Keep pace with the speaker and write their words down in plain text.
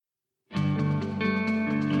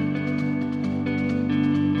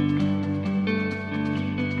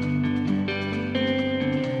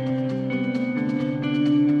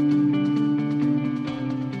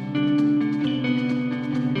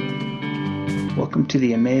Welcome to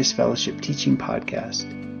the Emmaus Fellowship Teaching Podcast.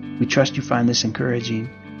 We trust you find this encouraging.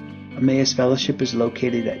 Emmaus Fellowship is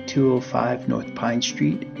located at 205 North Pine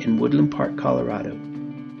Street in Woodland Park, Colorado.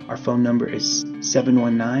 Our phone number is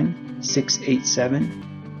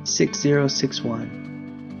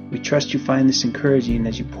 719-687-6061. We trust you find this encouraging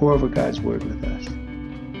as you pour over God's Word with us.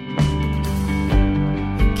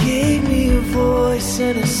 Gave me a voice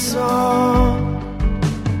and a song,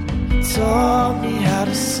 taught me how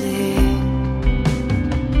to sing.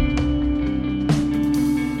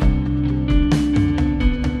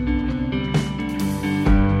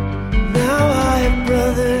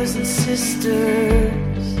 Brothers and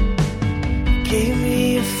sisters, gave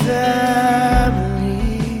me a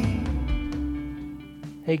family.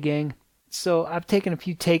 Hey gang, so I've taken a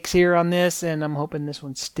few takes here on this and I'm hoping this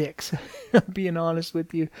one sticks. I'm being honest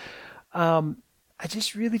with you. I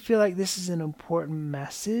just really feel like this is an important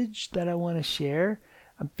message that I want to share.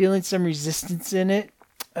 I'm feeling some resistance in it.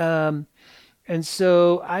 And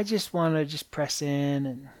so I just want to just press in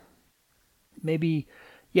and maybe,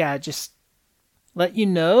 just let you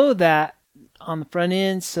know that on the front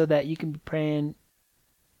end so that you can be praying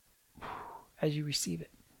as you receive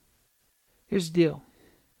it. Here's the deal.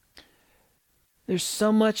 There's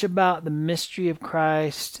so much about the mystery of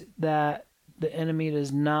Christ that the enemy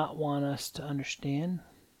does not want us to understand.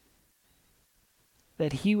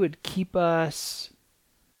 That he would keep us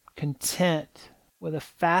content with a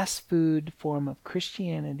fast food form of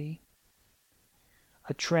Christianity,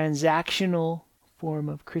 a transactional form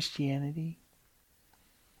of Christianity,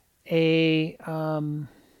 a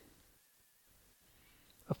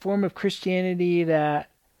form of Christianity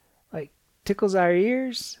that like tickles our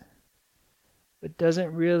ears but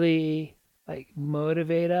doesn't really like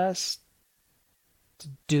motivate us to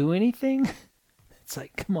do anything. It's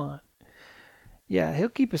like, come on. Yeah, he'll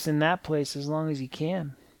keep us in that place as long as he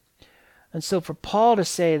can. And so for Paul to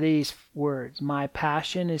say these words, my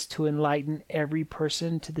passion is to enlighten every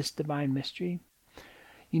person to this divine mystery.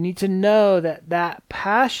 You need to know that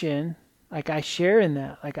passion, like I share in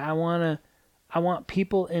that, like I want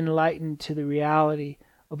people enlightened to the reality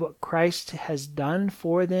of what Christ has done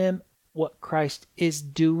for them, what Christ is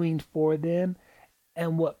doing for them,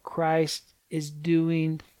 and what Christ is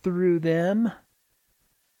doing through them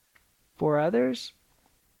for others.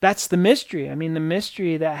 That's the mystery. I mean, the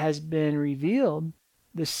mystery that has been revealed,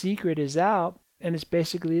 the secret is out, and it's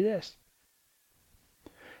basically this.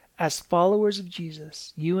 As followers of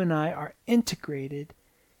Jesus, you and I are integrated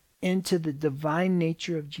into the divine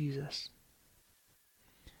nature of Jesus.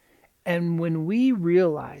 And when we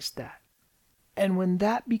realize that, and when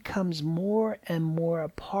that becomes more and more a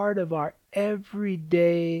part of our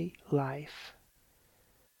everyday life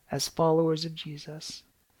as followers of Jesus,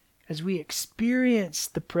 as we experience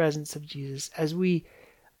the presence of Jesus, as we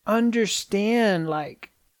understand like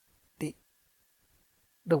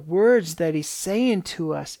the words that he's saying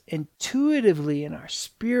to us intuitively in our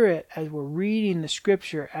spirit as we're reading the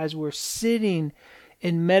scripture, as we're sitting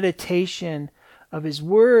in meditation of his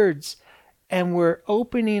words, and we're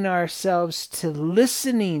opening ourselves to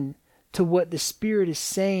listening to what the Spirit is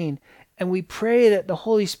saying. And we pray that the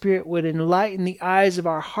Holy Spirit would enlighten the eyes of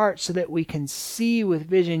our hearts so that we can see with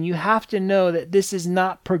vision. You have to know that this is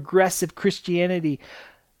not progressive Christianity.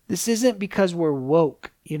 This isn't because we're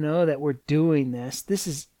woke, that we're doing this. This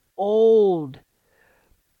is old.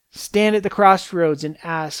 Stand at the crossroads and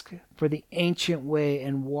ask for the ancient way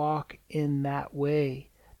and walk in that way.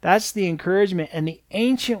 That's the encouragement. And the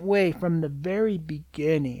ancient way from the very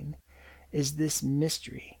beginning is this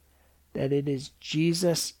mystery, that it is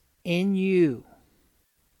Jesus in you,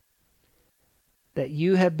 that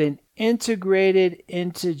you have been integrated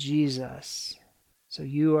into Jesus, so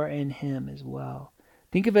you are in him as well.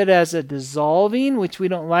 Think of it as a dissolving, which we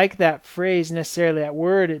don't like that phrase necessarily, that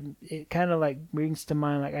word. It kind of like brings to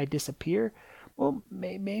mind like I disappear. Well,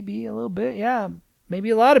 maybe a little bit, yeah. Maybe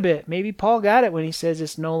a lot of it. Maybe Paul got it when he says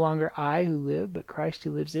it's no longer I who live, but Christ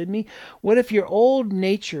who lives in me. What if your old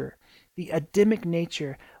nature, the Adamic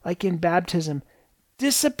nature, like in baptism,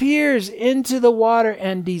 disappears into the water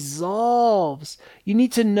and dissolves? You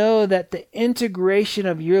need to know that the integration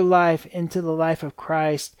of your life into the life of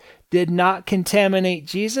Christ did not contaminate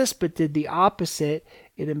Jesus, but did the opposite.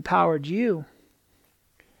 It empowered you.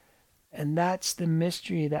 And that's the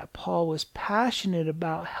mystery that Paul was passionate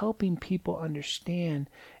about helping people understand.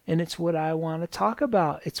 And it's what I want to talk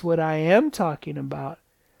about. It's what I am talking about.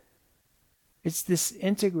 It's this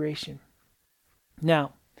integration.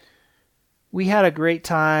 Now, we had a great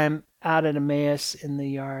time out at Emmaus in the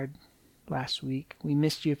yard last week. We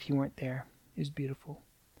missed you if you weren't there. It was beautiful.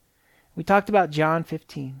 We talked about John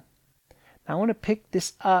 15. I want to pick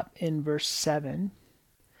this up in verse 7,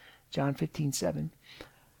 John 15:7.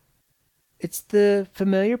 It's the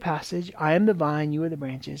familiar passage. I am the vine, you are the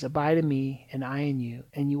branches. Abide in me, and I in you,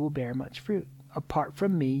 and you will bear much fruit. Apart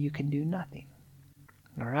from me, you can do nothing.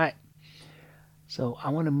 All right. So I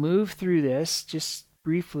want to move through this just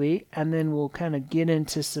briefly, and then we'll kind of get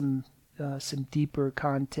into some deeper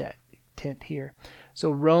content here.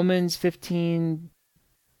 So Romans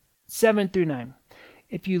 15:7-9.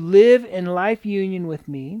 If you live in life union with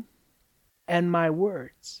me, and my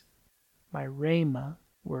words, my rhema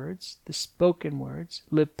words, the spoken words,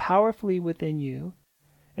 live powerfully within you.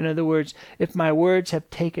 In other words, if my words have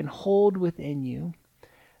taken hold within you,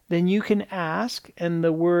 then you can ask, and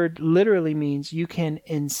the word literally means you can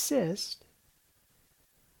insist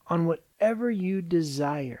on whatever you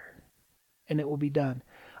desire, and it will be done.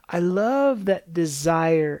 I love that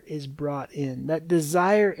desire is brought in, that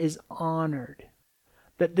desire is honored,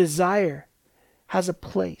 that desire has a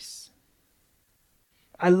place.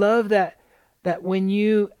 I love that when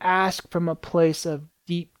you ask from a place of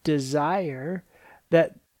deep desire,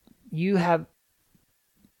 that you have,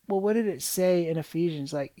 well, what did it say in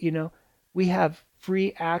Ephesians? Like, we have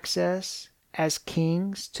free access as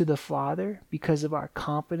kings to the Father because of our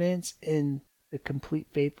confidence in the complete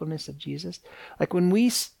faithfulness of Jesus. Like when we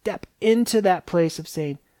step into that place of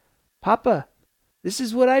saying, Papa, this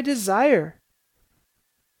is what I desire.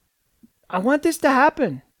 I want this to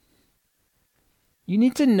happen. You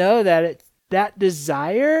need to know that that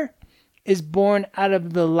desire is born out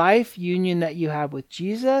of the life union that you have with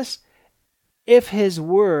Jesus. If his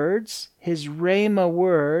words, his rhema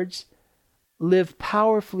words, live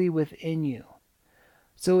powerfully within you.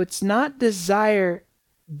 So it's not desire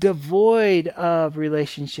devoid of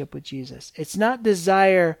relationship with Jesus. It's not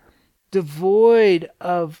desire devoid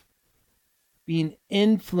of being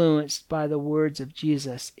influenced by the words of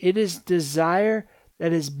Jesus. It is desire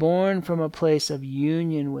that is born from a place of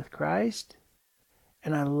union with Christ.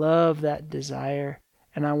 And I love that desire.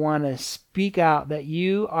 And I want to speak out that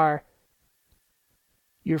you're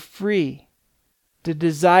free to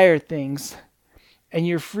desire things. And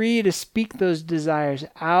you're free to speak those desires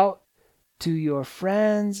out to your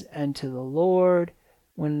friends and to the Lord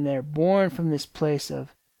when they're born from this place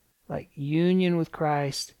of like union with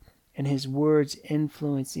Christ and his words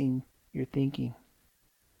influencing your thinking.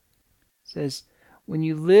 It says, when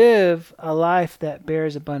you live a life that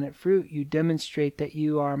bears abundant fruit, you demonstrate that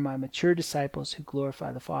you are my mature disciples who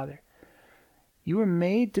glorify the Father. You were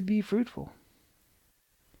made to be fruitful.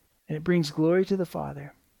 And it brings glory to the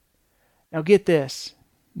Father. Now get this,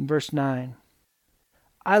 in verse 9.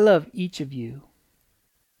 I love each of you.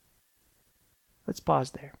 Let's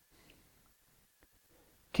pause there.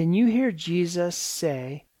 Can you hear Jesus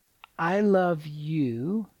say, I love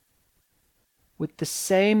you with the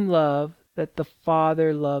same love that the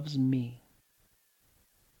Father loves me?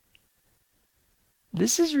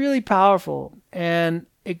 This is really powerful, and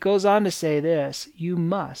it goes on to say this, you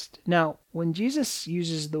must. Now, when Jesus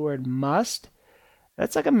uses the word must,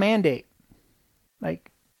 that's like a mandate.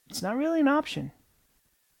 Like, it's not really an option.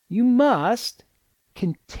 You must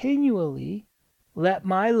continually let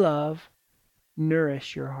my love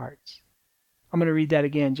nourish your hearts. I'm going to read that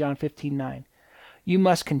again, John 15:9. You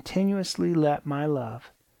must continuously let my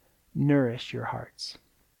love nourish your hearts.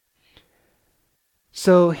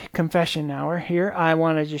 So, confession hour here. I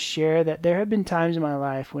want to just share that there have been times in my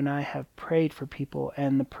life when I have prayed for people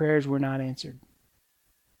and the prayers were not answered.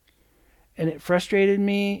 And it frustrated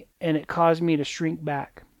me, and it caused me to shrink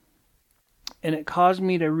back. And it caused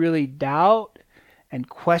me to really doubt and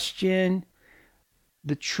question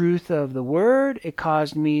the truth of the word. It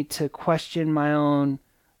caused me to question my own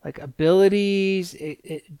abilities.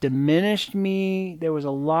 It diminished me. There was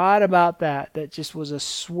a lot about that just was a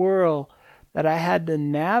swirl that I had to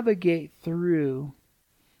navigate through,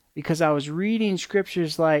 because I was reading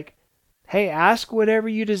scriptures like, hey, ask whatever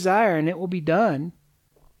you desire and it will be done.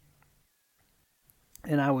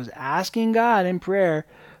 And I was asking God in prayer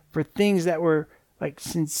for things that were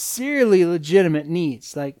sincerely legitimate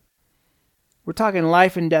needs. We're talking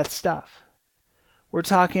life and death stuff. We're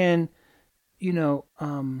talking, we're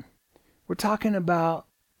talking about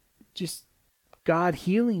just God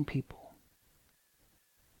healing people.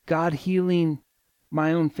 God healing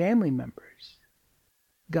my own family members.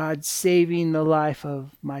 God saving the life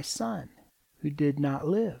of my son who did not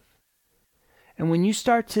live. And when you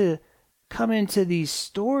start to come into these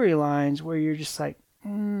storylines where you're just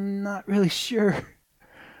not really sure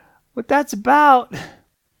what that's about,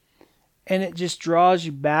 and it just draws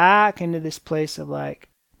you back into this place of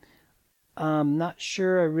I'm not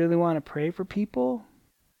sure I really want to pray for people.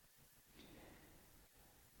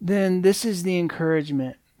 then this is the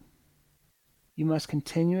encouragement. You must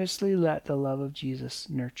continuously let the love of Jesus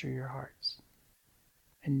nurture your hearts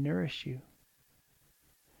and nourish you.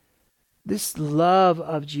 This love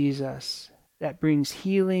of Jesus that brings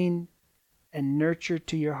healing and nurture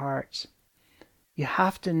to your hearts, you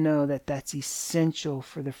have to know that that's essential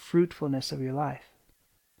for the fruitfulness of your life.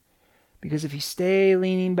 Because if you stay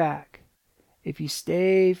leaning back, if you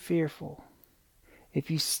stay fearful,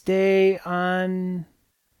 if you stay unengaged,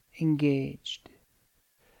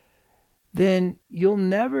 then you'll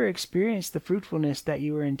never experience the fruitfulness that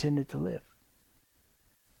you were intended to live.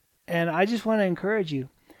 And I just want to encourage you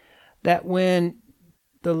that when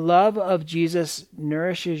the love of Jesus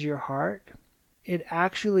nourishes your heart, it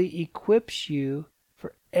actually equips you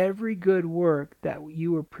for every good work that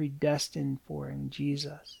you were predestined for in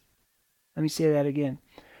Jesus. Let me say that again.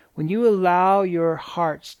 When you allow your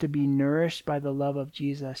hearts to be nourished by the love of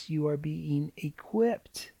Jesus, you are being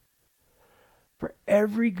equipped for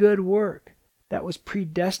every good work that was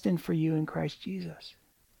predestined for you in Christ Jesus.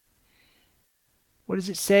 What does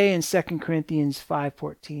it say in 2 Corinthians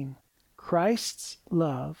 5:14? Christ's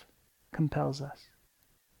love compels us.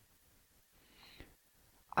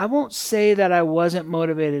 I won't say that I wasn't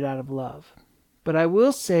motivated out of love, but I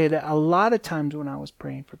will say that a lot of times when I was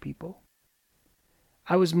praying for people,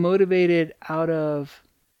 I was motivated out of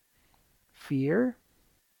fear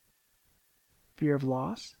of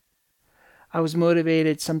loss. I was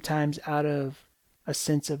motivated sometimes out of a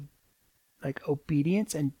sense of like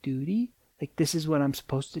obedience and duty, like this is what I'm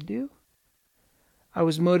supposed to do. I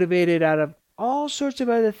was motivated out of all sorts of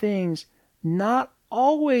other things, not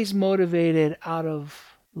always motivated out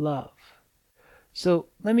of love. So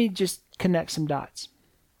let me just connect some dots.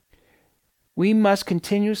 We must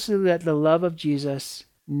continuously let the love of Jesus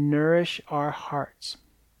nourish our hearts.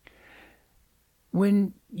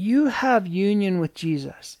 When you have union with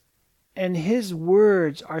Jesus and his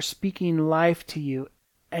words are speaking life to you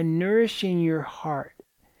and nourishing your heart,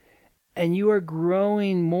 and you are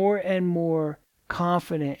growing more and more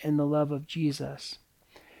confident in the love of Jesus,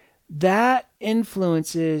 that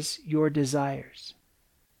influences your desires.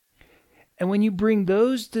 And when you bring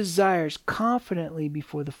those desires confidently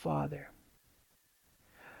before the Father,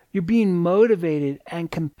 you're being motivated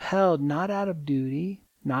and compelled not out of duty,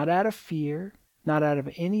 not out of fear, not out of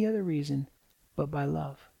any other reason, but by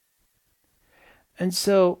love. And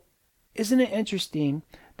so, isn't it interesting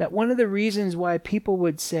that one of the reasons why people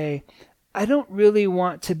would say, I don't really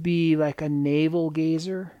want to be like a navel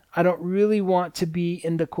gazer. I don't really want to be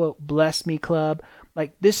in the quote, bless me club.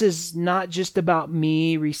 Like this is not just about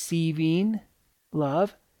me receiving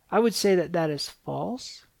love. I would say that that is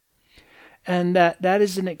false. And that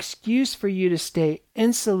is an excuse for you to stay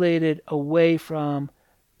insulated away from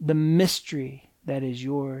the mystery that is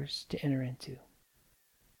yours to enter into.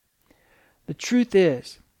 The truth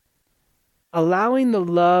is, allowing the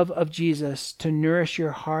love of Jesus to nourish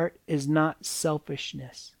your heart is not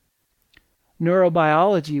selfishness.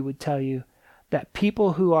 Neurobiology would tell you that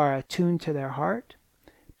people who are attuned to their heart,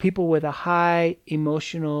 people with a high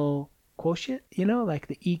emotional quotient, like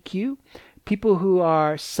the EQ, people who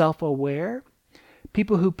are self-aware,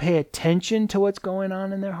 people who pay attention to what's going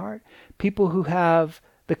on in their heart, people who have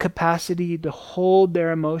the capacity to hold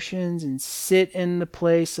their emotions and sit in the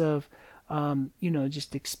place of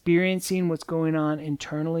just experiencing what's going on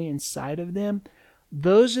internally inside of them.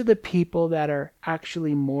 Those are the people that are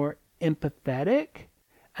actually more empathetic,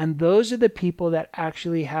 and those are the people that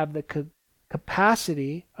actually have the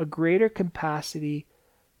capacity, a greater capacity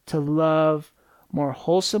to love more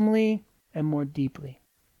wholesomely and more deeply.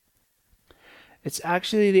 It's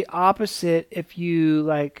actually the opposite if you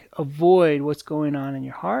avoid what's going on in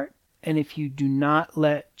your heart and if you do not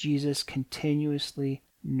let Jesus continuously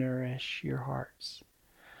nourish your hearts.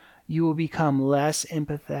 You will become less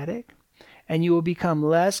empathetic and you will become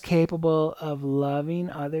less capable of loving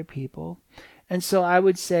other people. And so I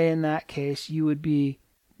would say in that case, you would be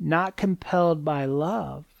not compelled by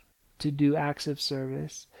love to do acts of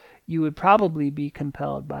service. You would probably be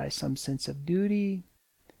compelled by some sense of duty,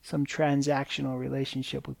 some transactional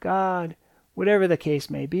relationship with God, whatever the case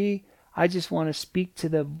may be. I just want to speak to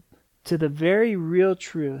the very real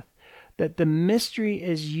truth that the mystery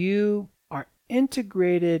is you are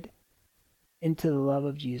integrated into the love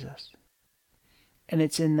of Jesus. And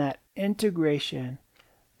it's in that integration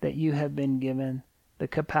that you have been given the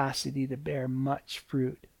capacity to bear much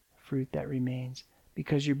fruit that remains,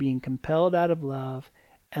 because you're being compelled out of love,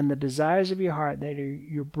 and the desires of your heart that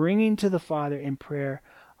you're bringing to the Father in prayer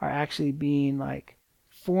are actually being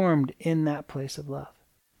formed in that place of love.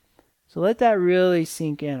 So let that really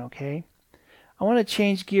sink in, okay? I want to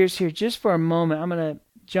change gears here just for a moment. I'm going to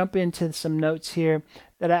jump into some notes here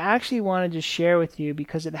that I actually wanted to share with you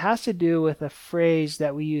because it has to do with a phrase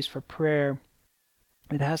that we use for prayer.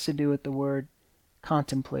 It has to do with the word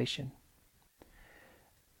contemplation.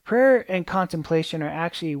 Prayer and contemplation are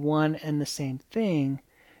actually one and the same thing.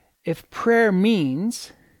 If prayer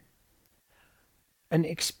means an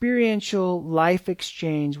experiential life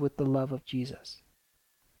exchange with the love of Jesus.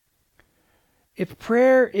 If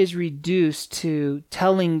prayer is reduced to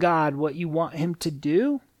telling God what you want him to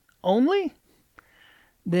do only,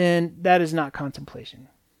 then that is not contemplation.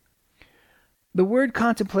 The word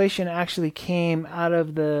contemplation actually came out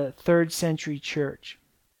of the 3rd century church.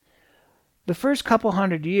 The first couple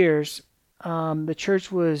hundred years, the church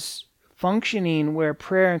was functioning where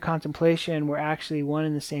prayer and contemplation were actually one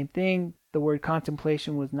and the same thing. The word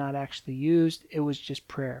contemplation was not actually used. It was just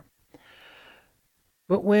prayer.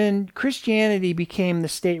 But when Christianity became the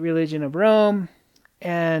state religion of Rome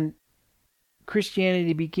and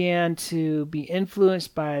Christianity began to be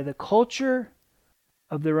influenced by the culture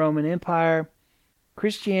of the Roman Empire,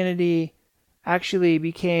 Christianity actually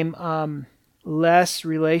became less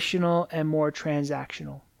relational and more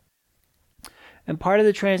transactional. And part of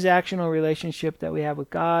the transactional relationship that we have with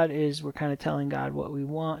God is we're kind of telling God what we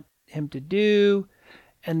want him to do,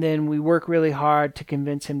 and then we work really hard to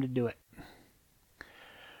convince him to do it.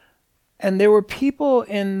 And there were people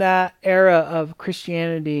in that era of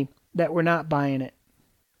Christianity that were not buying it.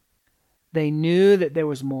 They knew that there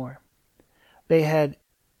was more. They had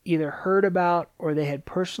either heard about or they had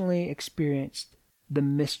personally experienced the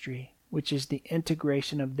mystery, which is the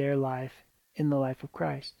integration of their life in the life of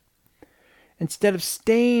Christ. Instead of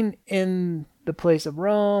staying in the place of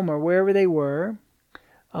Rome or wherever they were,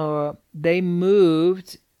 they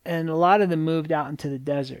moved, and a lot of them moved out into the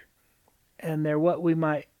desert. And they're what we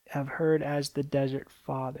might have heard as the Desert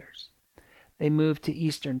Fathers. They moved to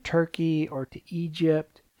eastern Turkey or to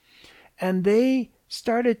Egypt, and they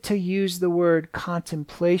started to use the word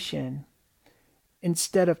contemplation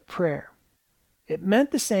instead of prayer. It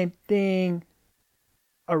meant the same thing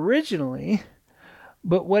originally,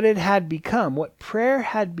 but what it had become, what prayer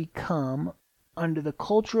had become under the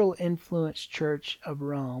cultural influence church of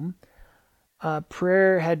Rome,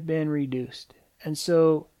 prayer had been reduced. And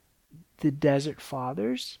so the Desert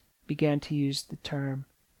Fathers began to use the term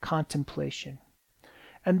contemplation.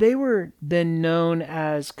 And they were then known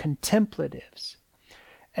as contemplatives.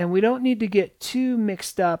 And we don't need to get too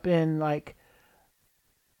mixed up in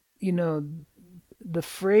the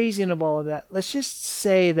phrasing of all of that. Let's just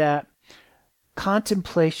say that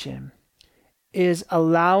contemplation is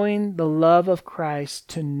allowing the love of Christ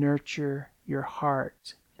to nurture your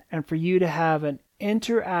heart and for you to have an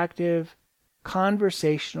interactive,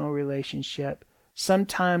 conversational relationship,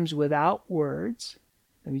 sometimes without words.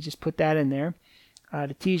 Let me just put that in there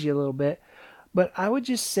to tease you a little bit. But I would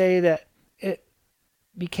just say that it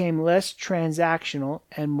became less transactional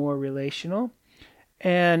and more relational.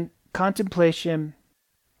 And contemplation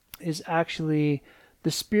is actually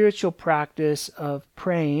the spiritual practice of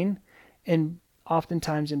praying, and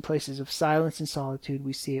oftentimes in places of silence and solitude.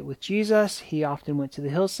 We see it with Jesus. He often went to the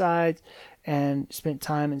hillsides and spent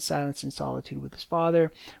time in silence and solitude with his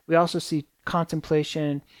Father. We also see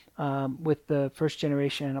contemplation with the first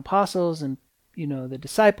generation apostles and the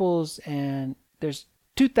disciples, and there's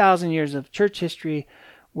 2,000 years of church history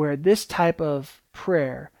where this type of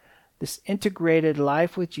prayer, this integrated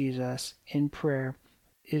life with Jesus in prayer,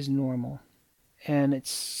 is normal. And it's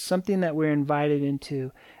something that we're invited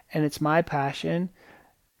into. And it's my passion,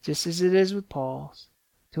 just as it is with Paul's,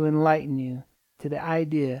 to enlighten you to the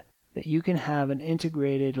idea that you can have an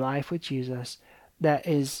integrated life with Jesus that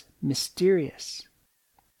is mysterious.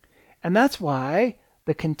 And that's why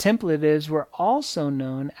the contemplatives were also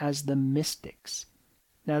known as the mystics.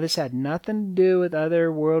 Now, this had nothing to do with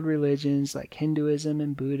other world religions like Hinduism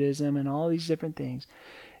and Buddhism and all these different things.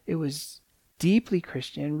 It was deeply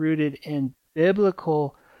Christian, rooted in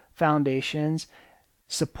biblical foundations,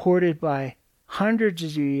 supported by hundreds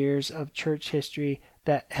of years of church history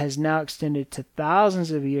that has now extended to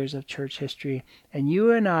thousands of years of church history. And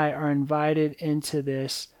you and I are invited into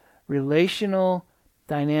this relational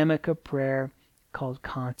dynamic of prayer called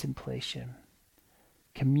contemplation.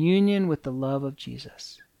 Communion with the love of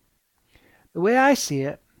Jesus. The way I see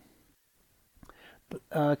it,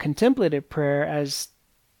 contemplative prayer, as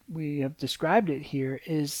we have described it here,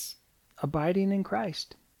 is abiding in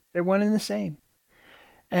Christ. They're one and the same.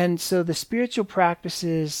 And so the spiritual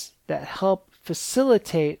practices that help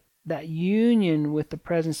facilitate that union with the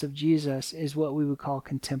presence of Jesus is what we would call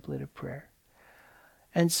contemplative prayer.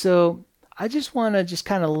 And so I just want to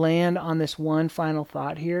kind of land on this one final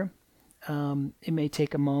thought here. It may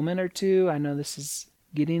take a moment or two. I know this is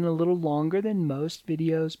getting a little longer than most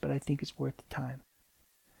videos, but I think it's worth the time.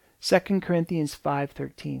 2 Corinthians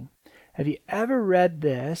 5:13. Have you ever read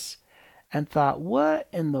this and thought, what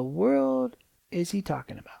in the world is he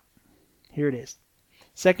talking about? Here it is.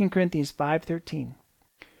 2 Corinthians 5:13.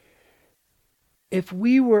 If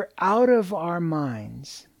we were out of our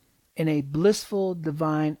minds in a blissful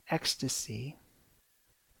divine ecstasy,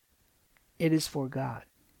 it is for God.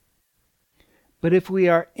 But if we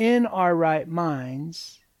are in our right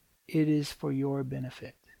minds, it is for your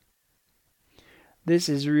benefit. This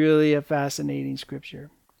is really a fascinating scripture.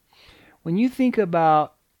 When you think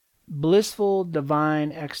about blissful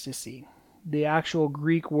divine ecstasy, the actual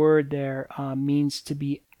Greek word there means to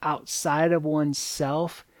be outside of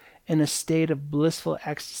oneself in a state of blissful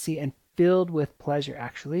ecstasy and filled with pleasure,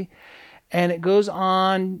 actually. And it goes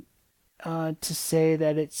on to say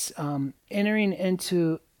that it's entering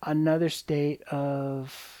into another state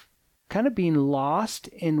of kind of being lost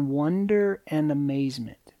in wonder and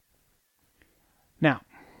amazement. Now,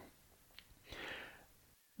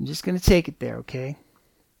 I'm just going to take it there, okay?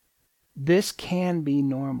 This can be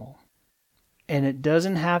normal. And it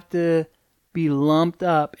doesn't have to be lumped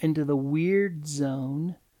up into the weird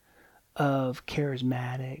zone of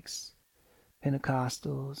charismatics,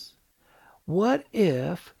 Pentecostals. What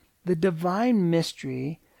if the divine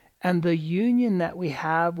mystery and the union that we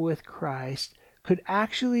have with Christ could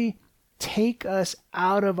actually take us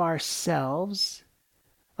out of ourselves?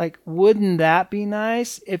 Like, wouldn't that be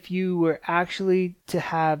nice if you were actually to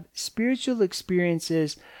have spiritual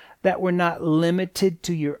experiences that were not limited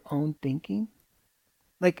to your own thinking?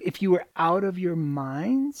 Like if you were out of your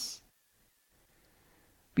minds?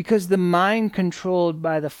 Because the mind controlled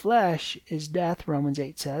by the flesh is death, Romans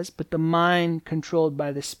 8 says, but the mind controlled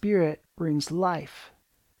by the Spirit brings life.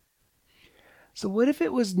 So what if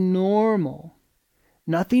it was normal?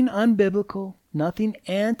 Nothing unbiblical, nothing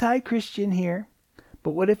anti-Christian here,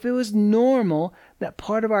 but what if it was normal that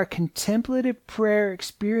part of our contemplative prayer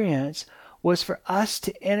experience was for us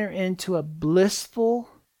to enter into a blissful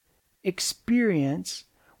experience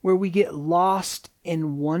where we get lost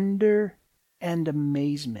in wonder and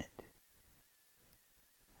amazement?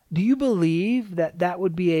 Do you believe that that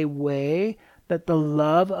would be a way that the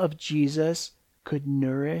love of Jesus could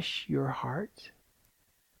nourish your heart?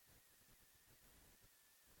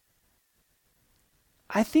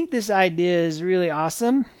 I think this idea is really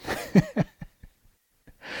awesome.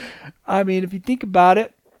 I mean, if you think about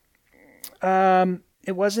it,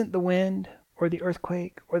 it wasn't the wind or the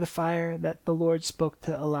earthquake or the fire that the Lord spoke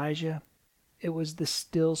to Elijah. It was the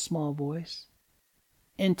still small voice.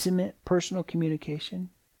 Intimate, personal communication.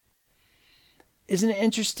 Isn't it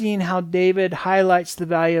interesting how David highlights the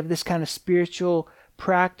value of this kind of spiritual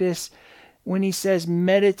practice when he says,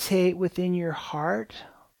 meditate within your heart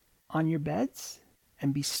on your beds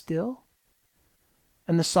and be still?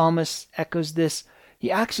 And the psalmist echoes this.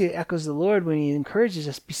 He actually echoes the Lord when he encourages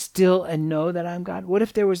us, be still and know that I'm God. What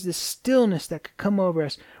if there was this stillness that could come over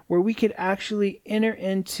us where we could actually enter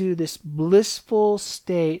into this blissful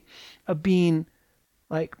state of being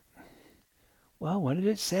like, well, what did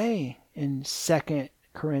it say in 2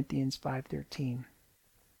 Corinthians 5:13?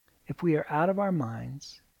 If we are out of our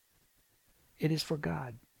minds, it is for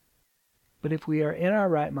God. But if we are in our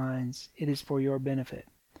right minds, it is for your benefit.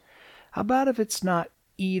 How about if it's not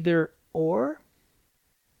either or?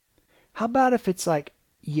 How about if it's like,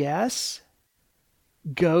 yes,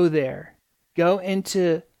 go there. Go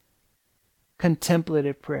into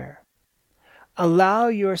contemplative prayer. Allow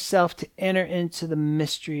yourself to enter into the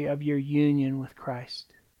mystery of your union with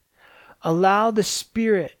Christ. Allow the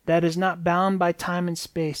Spirit that is not bound by time and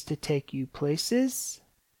space to take you places.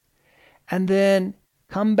 And then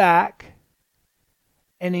come back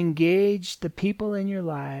and engage the people in your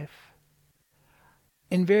life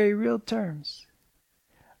in very real terms.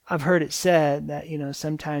 I've heard it said that,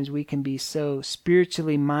 sometimes we can be so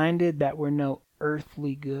spiritually minded that we're no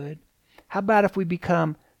earthly good. How about if we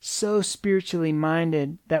become so spiritually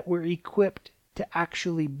minded that we're equipped to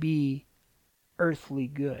actually be earthly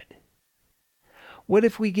good? What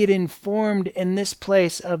if we get informed in this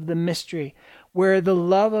place of the mystery where the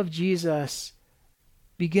love of Jesus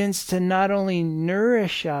begins to not only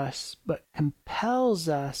nourish us, but compels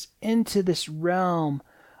us into this realm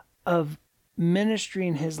of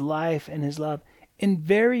ministering his life and his love in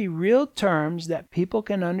very real terms that people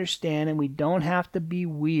can understand, and we don't have to be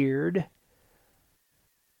weird.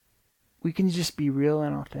 We can just be real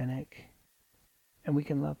and authentic, and we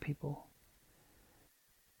can love people.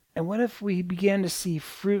 And what if we began to see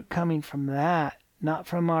fruit coming from that, not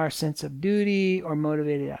from our sense of duty or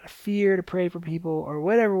motivated out of fear to pray for people or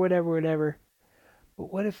whatever,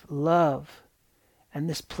 but what if love And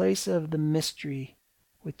this place of the mystery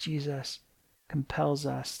with Jesus compels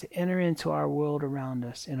us to enter into our world around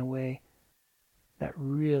us in a way that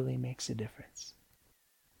really makes a difference.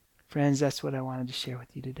 Friends, that's what I wanted to share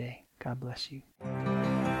with you today. God bless you.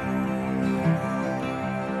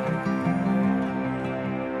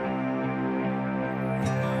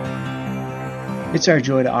 It's our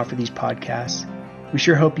joy to offer these podcasts. We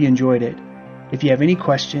sure hope you enjoyed it. If you have any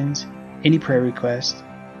questions, any prayer requests,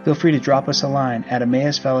 feel free to drop us a line at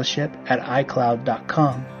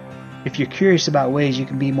emmausfellowship@icloud.com. If you're curious about ways you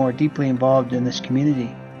can be more deeply involved in this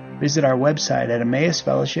community, visit our website at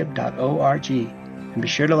emmausfellowship.org and be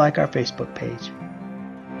sure to like our Facebook page.